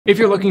If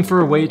you're looking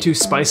for a way to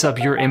spice up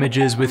your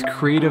images with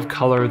creative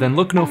color, then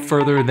look no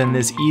further than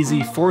this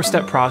easy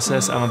 4-step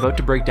process I'm about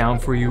to break down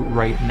for you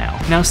right now.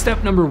 Now,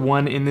 step number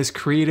 1 in this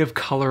creative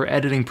color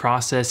editing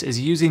process is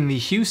using the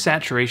hue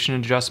saturation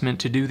adjustment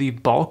to do the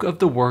bulk of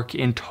the work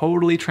in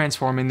totally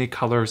transforming the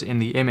colors in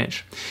the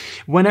image.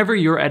 Whenever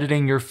you're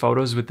editing your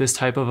photos with this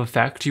type of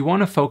effect, you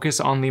want to focus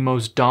on the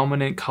most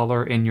dominant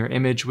color in your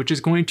image, which is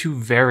going to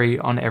vary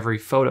on every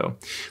photo.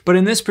 But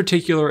in this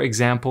particular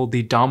example,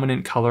 the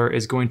dominant color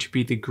is going to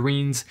be the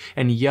greens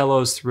and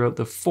yellows throughout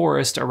the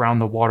forest around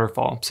the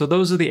waterfall. So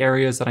those are the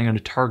areas that I'm going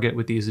to target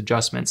with these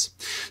adjustments.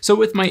 So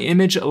with my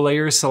image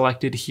layer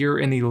selected here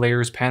in the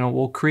layers panel,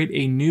 we'll create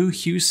a new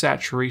hue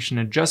saturation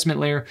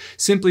adjustment layer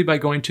simply by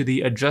going to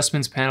the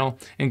adjustments panel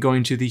and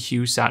going to the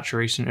hue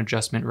saturation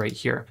adjustment right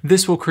here.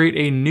 This will create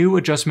a new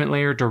adjustment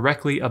layer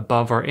directly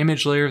above our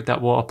image layer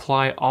that will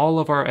apply all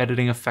of our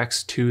editing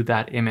effects to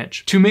that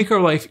image. To make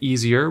our life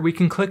easier, we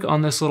can click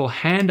on this little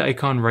hand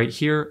icon right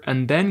here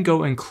and then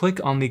go and click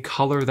on the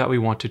color that we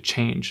want to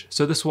change.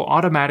 So this will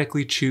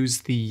automatically choose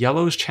the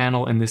yellows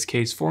channel in this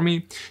case for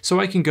me. So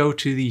I can go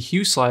to the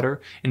hue slider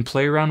and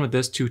play around with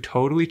this to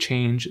totally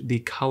change the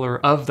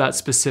color of that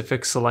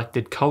specific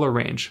selected color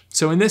range.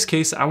 So in this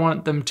case, I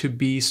want them to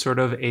be sort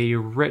of a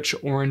rich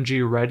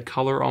orangey red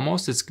color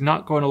almost. It's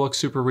not going to look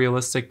super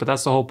realistic, but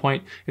that's the whole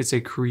point. It's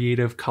a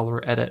creative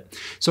color edit.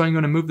 So I'm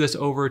going to move this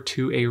over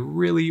to a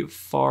really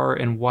far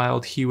and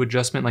wild hue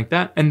adjustment like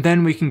that. And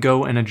then we can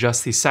go and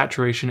adjust the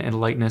saturation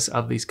and lightness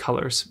of these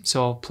colors.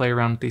 So I'll play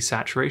around with the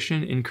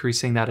saturation,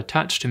 increasing that a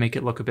touch to make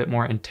it look a bit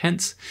more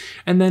intense.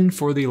 And then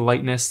for the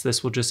lightness,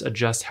 this will just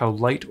adjust how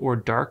light or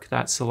dark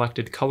that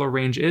selected color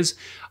range is.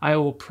 I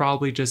will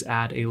probably just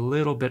add a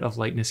little bit of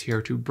lightness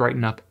here to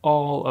brighten up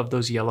all of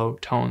those yellow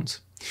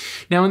tones.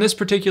 Now in this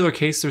particular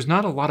case, there's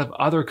not a lot of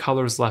other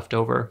colors left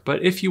over,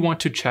 but if you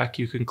want to check,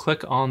 you can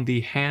click on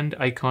the hand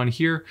icon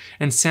here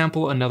and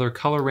sample another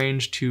color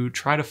range to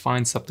try to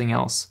find something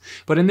else.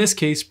 But in this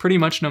case, pretty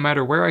much no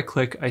matter where I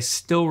click, I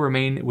still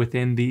remain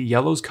within the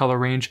yellows color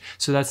range,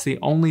 so that's the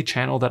only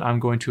channel that I'm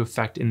going to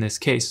affect in this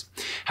case.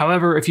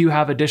 However, if you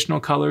have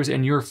additional colors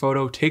in your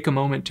photo, take a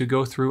moment to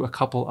go through a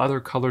couple other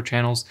color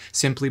channels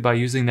simply by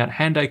using that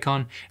hand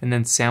icon and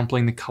then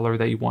sampling the color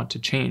that you want to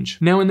change.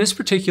 Now in this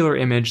particular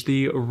image,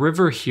 the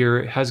river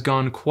here has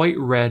gone quite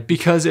red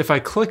because if I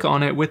click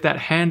on it with that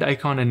hand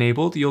icon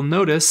enabled, you'll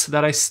notice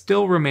that I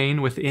still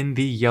remain within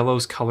the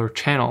yellows color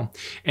channel.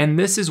 And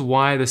this is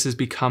why this has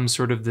become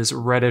sort of this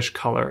reddish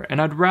color.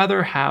 And I'd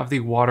rather have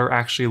the water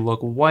actually look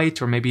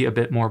white or maybe a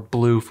bit more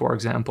blue, for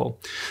example.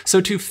 So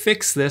to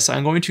fix this,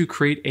 I'm going to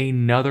create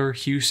another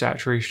hue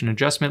saturation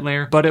adjustment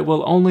layer, but it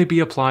will only be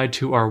applied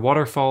to our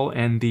waterfall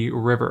and the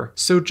river.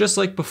 So just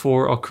like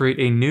before, I'll create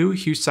a new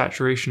hue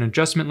saturation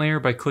adjustment layer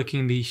by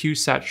clicking the hue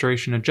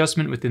saturation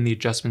adjustment within the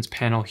adjustments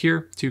panel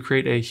here to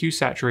create a hue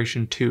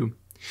saturation 2.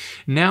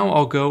 Now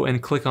I'll go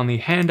and click on the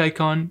hand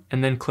icon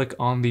and then click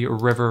on the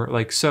river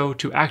like so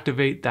to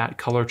activate that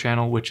color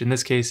channel, which in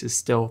this case is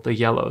still the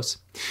yellows.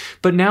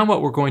 But now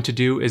what we're going to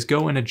do is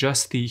go and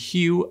adjust the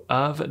hue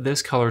of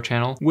this color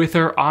channel with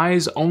our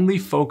eyes only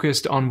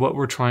focused on what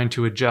we're trying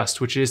to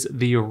adjust, which is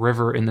the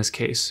river in this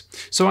case.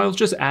 So I'll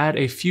just add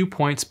a few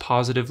points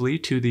positively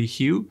to the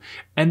hue,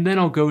 and then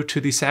I'll go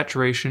to the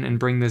saturation and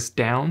bring this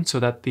down so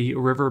that the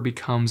river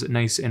becomes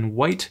nice and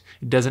white.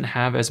 It doesn't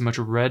have as much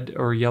red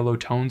or yellow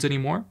tones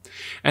anymore.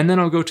 And then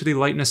I'll go to the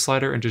lightness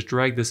slider and just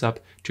drag this up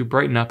to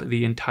brighten up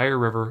the entire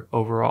river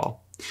overall.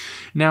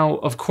 Now,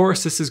 of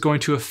course, this is going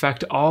to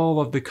affect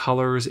all of the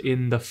colors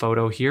in the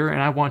photo here,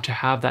 and I want to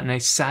have that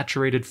nice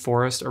saturated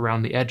forest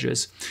around the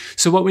edges.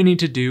 So what we need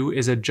to do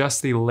is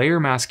adjust the layer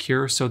mask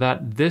here so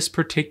that this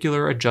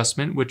particular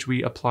adjustment, which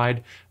we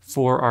applied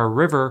for our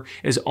river,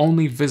 is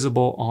only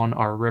visible on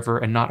our river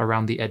and not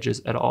around the edges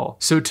at all.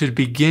 So to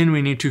begin,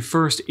 we need to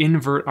first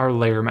invert our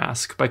layer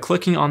mask by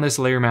clicking on this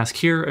layer mask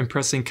here and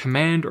pressing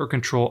Command or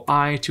Control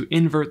I to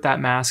invert that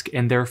mask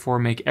and therefore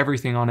make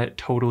everything on it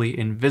totally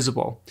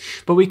invisible.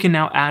 But we can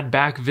now add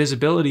back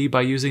visibility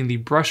by using the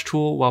brush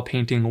tool while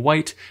painting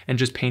white and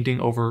just painting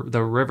over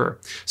the river.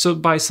 So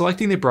by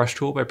selecting the brush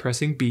tool by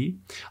pressing B,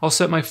 I'll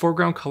set my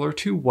foreground color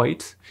to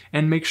white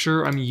and make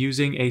sure I'm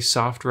using a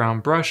soft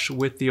round brush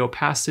with the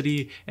opacity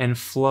and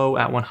flow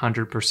at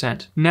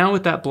 100%. Now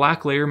with that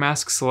black layer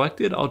mask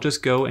selected, I'll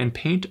just go and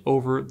paint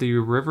over the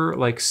river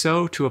like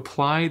so to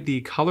apply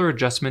the color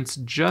adjustments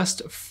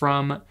just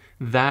from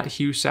that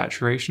hue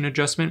saturation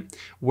adjustment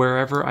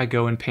wherever I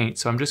go and paint.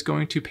 So I'm just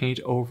going to paint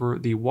over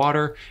the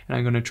water and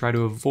I'm going to try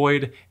to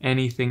avoid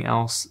anything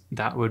else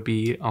that would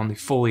be on the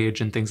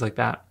foliage and things like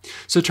that.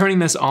 So turning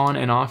this on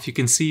and off, you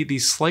can see the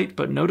slight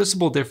but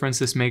noticeable difference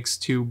this makes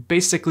to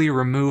basically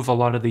remove a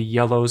lot of the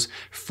yellows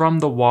from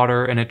the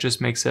water, and it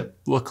just makes it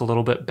look a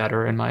little bit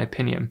better in my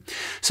opinion.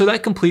 So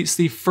that completes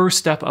the first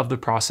step of the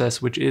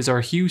process, which is our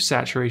hue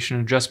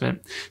saturation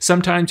adjustment.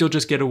 Sometimes you'll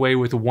just get away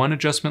with one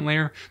adjustment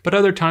layer, but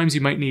other times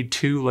you might need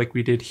 2 like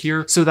we did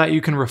here, so that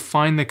you can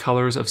refine the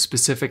colors of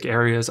specific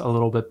areas a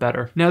little bit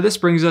better. Now this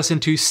brings us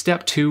into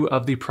step 2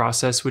 of the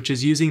process, which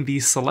is using the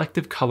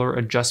selective color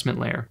adjustment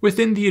layer.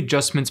 Within the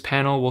adjustments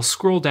panel, we'll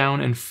scroll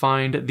down and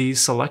find the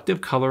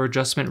selective color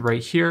adjustment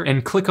right here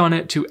and click on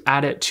it to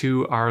add it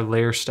to our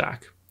layer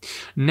stack.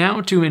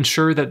 Now, to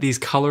ensure that these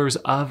colors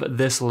of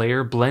this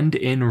layer blend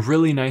in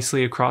really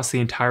nicely across the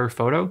entire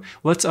photo,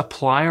 let's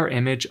apply our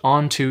image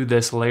onto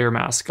this layer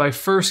mask by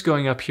first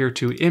going up here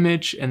to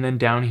Image and then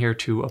down here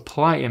to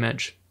Apply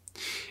Image.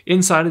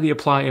 Inside of the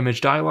Apply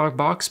Image dialog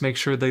box, make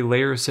sure the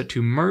layer is set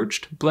to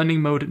Merged, Blending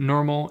Mode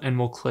Normal, and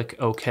we'll click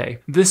OK.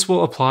 This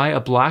will apply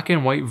a black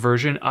and white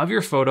version of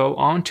your photo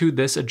onto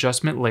this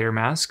adjustment layer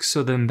mask,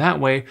 so then that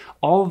way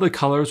all of the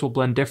colors will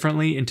blend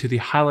differently into the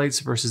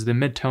highlights versus the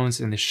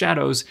midtones and the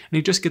shadows, and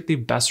you just get the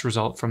best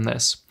result from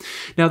this.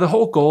 Now the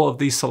whole goal of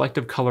the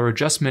selective color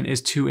adjustment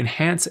is to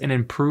enhance and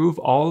improve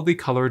all of the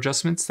color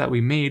adjustments that we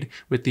made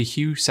with the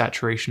hue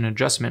saturation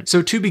adjustment.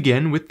 So to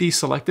begin, with the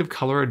selective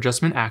color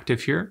adjustment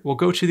active here, we'll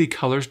go to the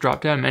colors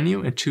drop-down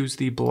menu and choose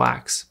the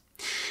blacks.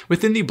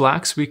 Within the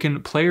blacks, we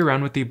can play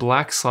around with the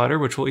black slider,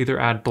 which will either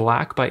add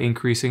black by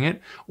increasing it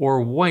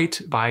or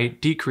white by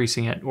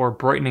decreasing it or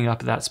brightening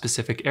up that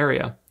specific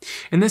area.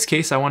 In this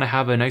case, I want to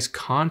have a nice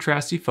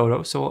contrasty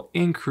photo, so I'll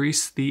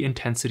increase the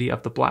intensity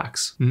of the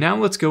blacks. Now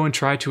let's go and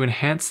try to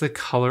enhance the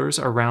colors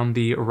around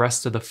the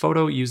rest of the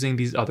photo using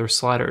these other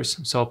sliders.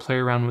 So I'll play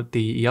around with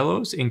the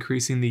yellows,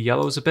 increasing the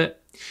yellows a bit,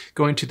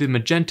 going to the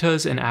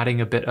magentas and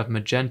adding a bit of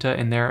magenta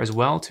in there as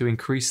well to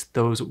increase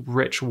those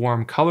rich,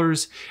 warm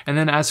colors. And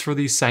then as for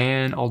the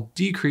cyan, I'll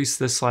decrease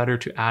this slider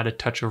to add a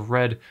touch of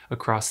red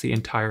across the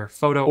entire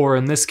photo, or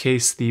in this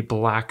case, the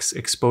black's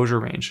exposure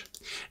range.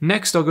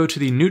 Next, I'll go to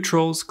the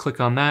neutrals,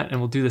 click on that, and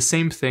we'll do the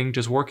same thing,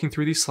 just working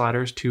through these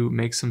sliders to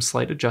make some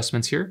slight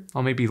adjustments here.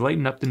 I'll maybe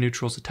lighten up the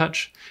neutrals a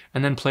touch,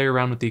 and then play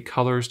around with the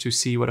colors to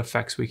see what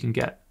effects we can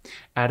get.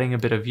 Adding a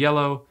bit of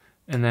yellow,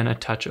 and then a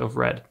touch of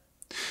red.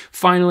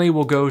 Finally,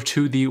 we'll go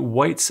to the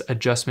whites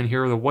adjustment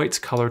here, or the whites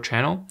color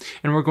channel,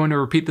 and we're going to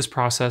repeat this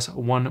process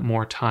one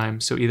more time.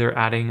 So either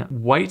adding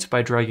white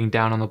by dragging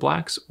down on the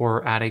blacks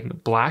or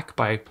adding black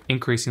by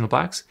increasing the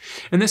blacks.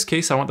 In this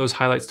case, I want those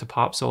highlights to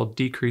pop, so I'll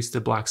decrease the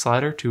black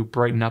slider to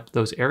brighten up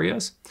those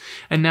areas.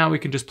 And now we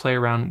can just play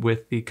around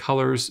with the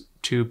colors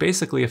to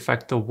basically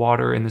affect the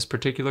water in this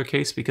particular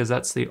case, because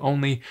that's the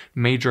only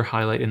major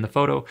highlight in the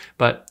photo,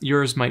 but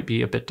yours might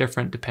be a bit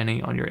different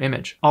depending on your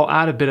image. I'll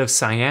add a bit of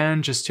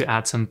cyan just to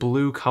add some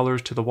blue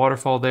colors to the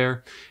waterfall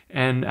there.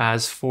 And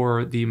as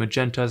for the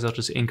magentas, I'll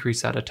just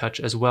increase that a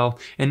touch as well.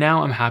 And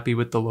now I'm happy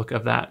with the look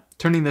of that.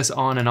 Turning this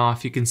on and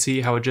off, you can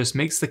see how it just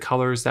makes the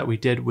colors that we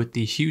did with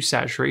the hue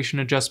saturation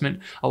adjustment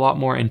a lot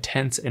more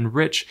intense and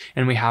rich.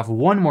 And we have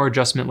one more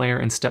adjustment layer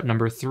in step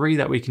number 3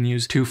 that we can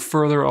use to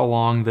further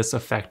along this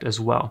effect as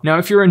well. Now,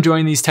 if you're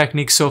enjoying these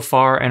techniques so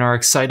far and are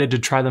excited to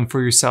try them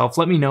for yourself,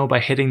 let me know by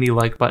hitting the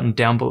like button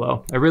down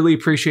below. I really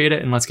appreciate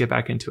it, and let's get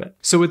back into it.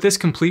 So with this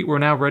complete, we're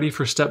now ready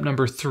for step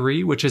number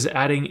 3, which is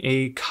adding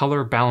a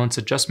color balance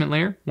adjustment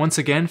layer. Once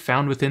again,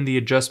 found within the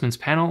adjustments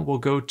panel, we'll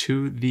go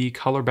to the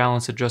color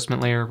balance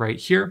adjustment layer right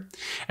here.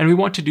 And we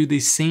want to do the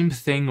same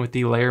thing with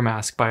the layer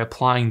mask by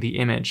applying the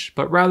image.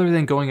 But rather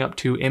than going up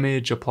to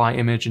Image, Apply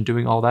Image, and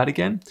doing all that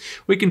again,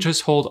 we can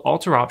just hold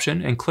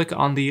Alt-Option and click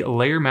on the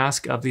layer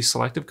mask of the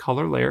selective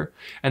color layer.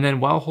 And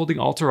then while holding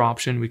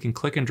Alt-Option, we can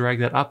click and drag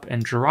that up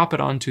and drop it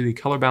onto the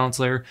color balance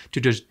layer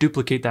to just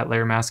duplicate that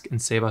layer mask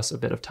and save us a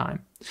bit of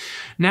time.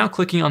 Now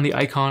clicking on the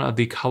icon of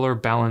the color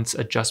balance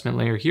adjustment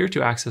layer here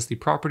to access the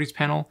properties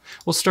panel,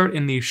 we'll start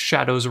in the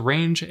shadows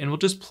range and we'll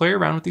just play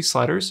around with these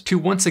sliders to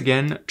once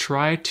again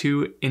try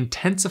to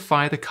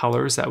intensify the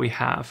colors that we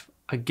have.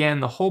 Again,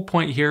 the whole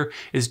point here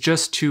is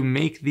just to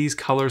make these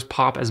colors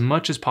pop as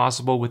much as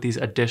possible with these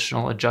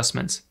additional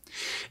adjustments.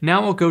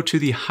 Now we'll go to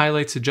the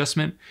highlights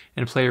adjustment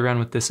and play around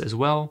with this as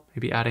well,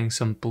 maybe adding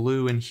some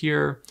blue in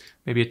here,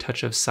 maybe a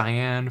touch of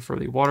cyan for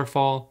the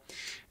waterfall,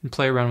 and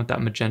play around with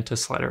that magenta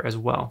slider as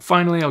well.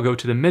 Finally, I'll go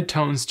to the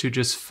midtones to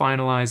just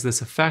finalize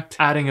this effect,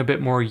 adding a bit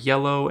more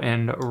yellow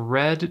and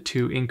red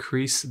to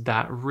increase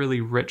that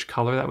really rich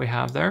color that we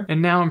have there.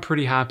 And now I'm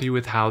pretty happy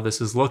with how this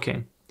is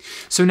looking.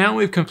 So now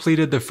we've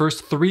completed the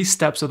first 3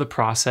 steps of the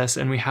process,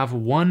 and we have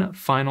one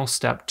final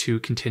step to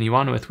continue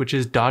on with, which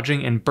is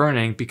dodging and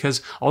burning,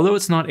 because although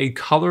it's not a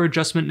color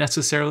adjustment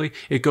necessarily,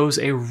 it goes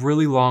a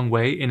really long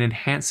way in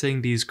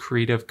enhancing these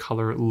creative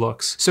color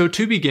looks. So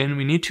to begin,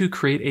 we need to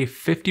create a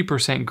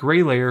 50%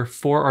 gray layer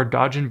for our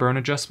dodge and burn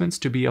adjustments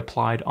to be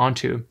applied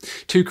onto.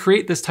 To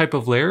create this type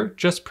of layer,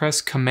 just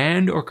press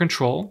Command or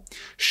Control,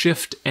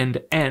 Shift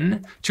and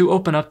N to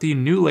open up the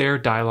new layer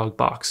dialog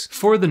box.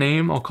 For the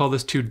name, I'll call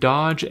this to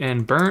dodge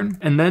and burn,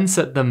 and then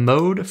set the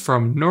mode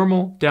from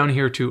normal down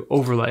here to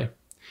overlay.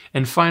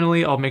 And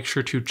finally, I'll make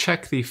sure to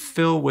check the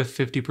fill with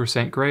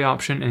 50% gray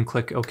option and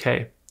click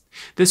OK.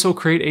 This will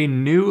create a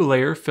new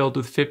layer filled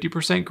with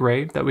 50%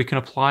 gray that we can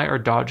apply our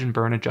dodge and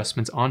burn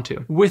adjustments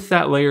onto. With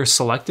that layer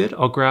selected,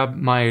 I'll grab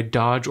my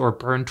dodge or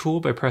burn tool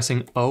by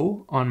pressing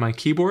O on my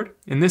keyboard.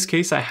 In this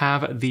case, I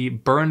have the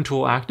burn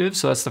tool active,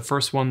 so that's the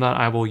first one that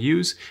I will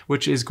use,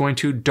 which is going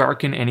to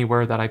darken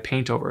anywhere that I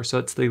paint over. So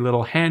it's the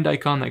little hand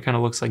icon that kind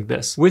of looks like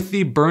this. With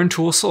the burn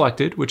tool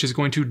selected, which is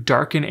going to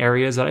darken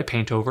areas that I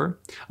paint over,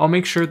 I'll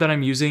make sure that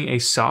I'm using a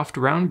soft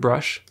round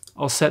brush.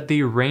 I'll set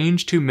the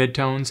range to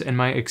midtones and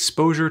my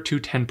exposure to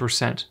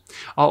 10%.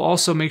 I'll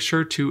also make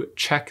sure to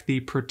check the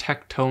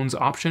protect tones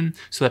option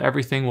so that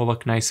everything will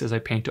look nice as I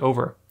paint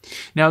over.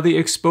 Now the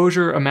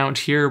exposure amount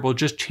here will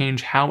just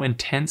change how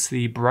intense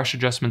the brush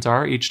adjustments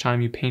are each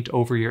time you paint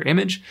over your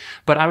image,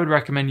 but I would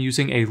recommend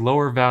using a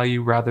lower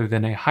value rather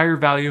than a higher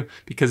value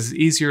because it's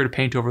easier to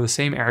paint over the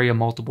same area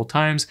multiple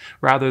times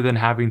rather than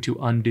having to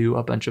undo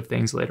a bunch of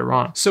things later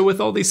on. So with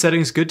all these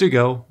settings good to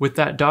go, with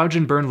that dodge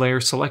and burn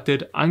layer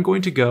selected, I'm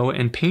going to go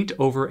and paint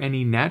over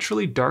any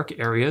naturally dark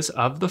areas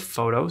of the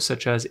photo,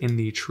 such as in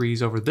the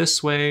trees over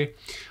this way,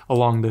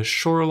 along the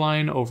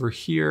shoreline over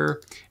here,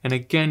 and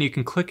again you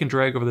can click and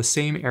drag over the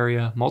same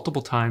area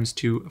multiple times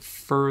to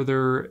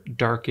further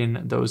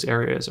darken those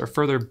areas or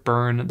further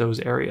burn those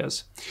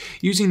areas.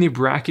 Using the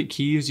bracket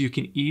keys, you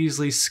can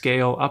easily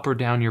scale up or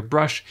down your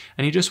brush,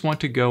 and you just want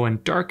to go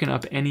and darken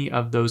up any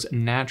of those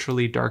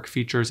naturally dark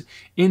features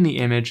in the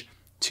image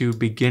to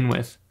begin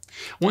with.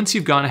 Once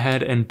you've gone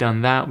ahead and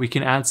done that, we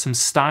can add some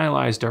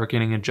stylized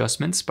darkening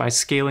adjustments by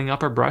scaling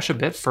up our brush a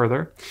bit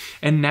further.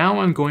 And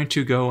now I'm going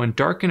to go and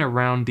darken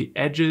around the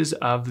edges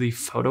of the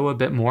photo a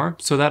bit more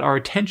so that our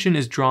attention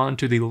is drawn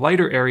to the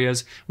lighter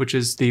areas, which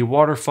is the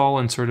waterfall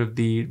and sort of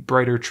the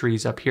brighter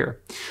trees up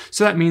here.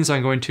 So that means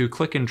I'm going to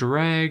click and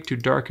drag to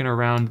darken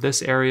around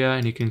this area,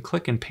 and you can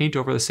click and paint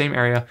over the same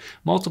area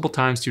multiple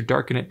times to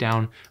darken it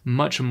down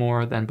much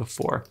more than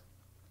before.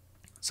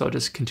 So I'll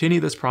just continue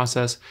this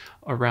process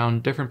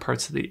around different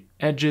parts of the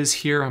edges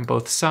here on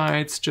both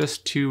sides,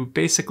 just to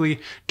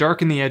basically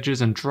darken the edges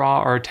and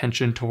draw our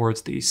attention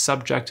towards the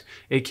subject,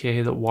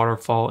 aka the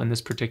waterfall in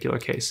this particular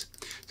case.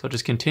 So I'll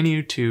just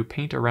continue to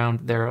paint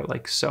around there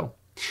like so.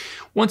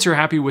 Once you're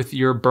happy with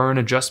your burn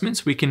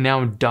adjustments, we can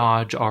now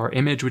dodge our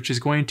image, which is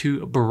going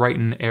to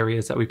brighten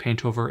areas that we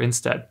paint over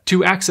instead.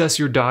 To access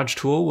your dodge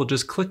tool, we'll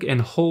just click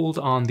and hold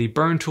on the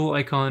burn tool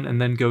icon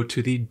and then go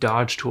to the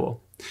dodge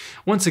tool.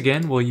 Once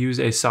again, we'll use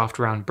a soft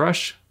round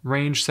brush,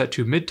 range set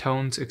to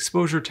midtones,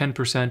 exposure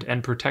 10%,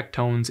 and protect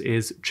tones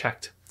is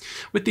checked.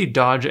 With the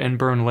dodge and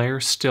burn layer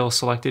still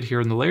selected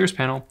here in the layers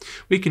panel,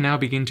 we can now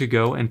begin to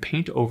go and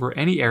paint over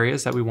any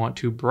areas that we want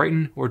to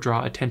brighten or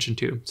draw attention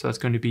to. So that's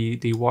going to be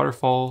the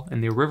waterfall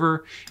and the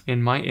river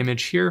in my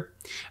image here,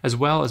 as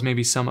well as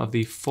maybe some of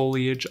the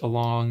foliage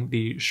along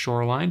the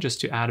shoreline, just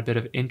to add a bit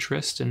of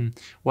interest and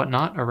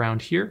whatnot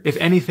around here. If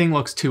anything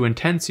looks too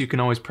intense, you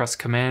can always press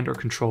Command or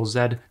Control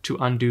Z to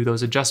undo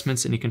those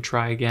adjustments, and you can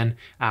try again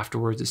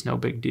afterwards. It's no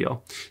big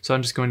deal. So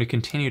I'm just going to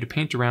continue to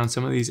paint around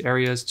some of these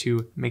areas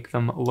to make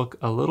them look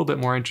a little bit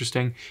more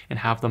interesting and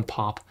have them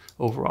pop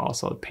overall.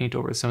 So I'll paint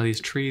over some of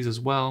these trees as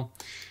well,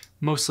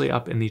 mostly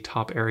up in the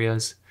top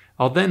areas.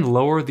 I'll then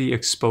lower the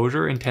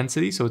exposure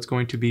intensity, so it's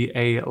going to be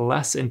a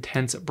less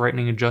intense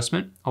brightening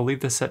adjustment. I'll leave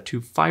this set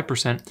to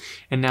 5%,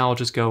 and now I'll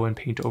just go and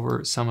paint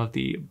over some of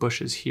the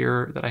bushes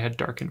here that I had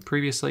darkened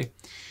previously.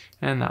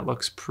 And that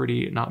looks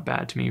pretty not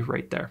bad to me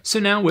right there. So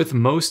now with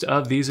most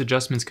of these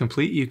adjustments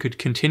complete, you could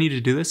continue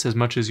to do this as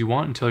much as you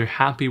want until you're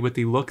happy with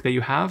the look that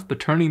you have, but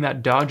turning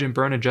that dodge and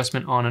burn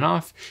adjustment on and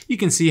off, you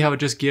can see how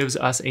it just gives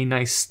us a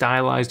nice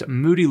stylized,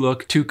 moody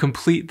look to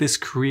complete this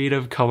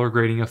creative color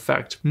grading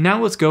effect. Now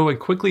let's go and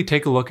quickly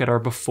take a look at our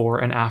before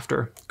and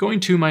after. Going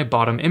to my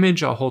bottom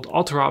image, I'll hold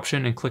Alt or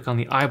Option and click on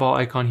the eyeball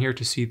icon here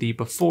to see the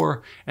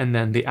before and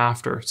then the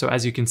after. So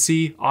as you can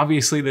see,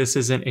 obviously this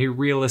isn't a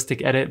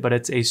realistic edit, but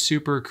it's a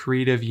super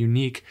creative,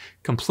 unique,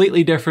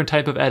 completely different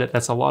type of edit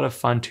that's a lot of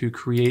fun to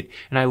create,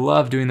 and I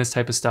love doing this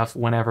type of stuff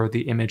whenever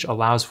the image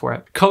allows for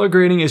it. Color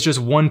grading is just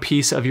one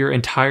piece of your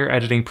entire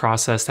editing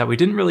process that we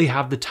didn't really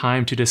have the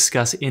time to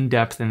discuss in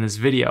depth in this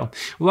video.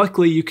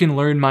 Luckily, you can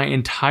learn my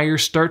entire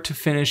start to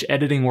finish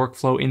editing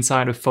workflow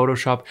inside of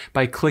Photoshop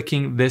by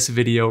clicking this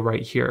video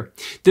right here.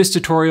 This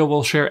tutorial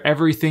will share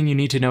everything you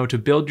need to know to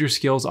build your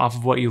skills off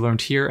of what you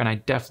learned here, and I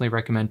definitely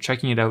recommend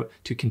checking it out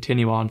to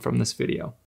continue on from this video.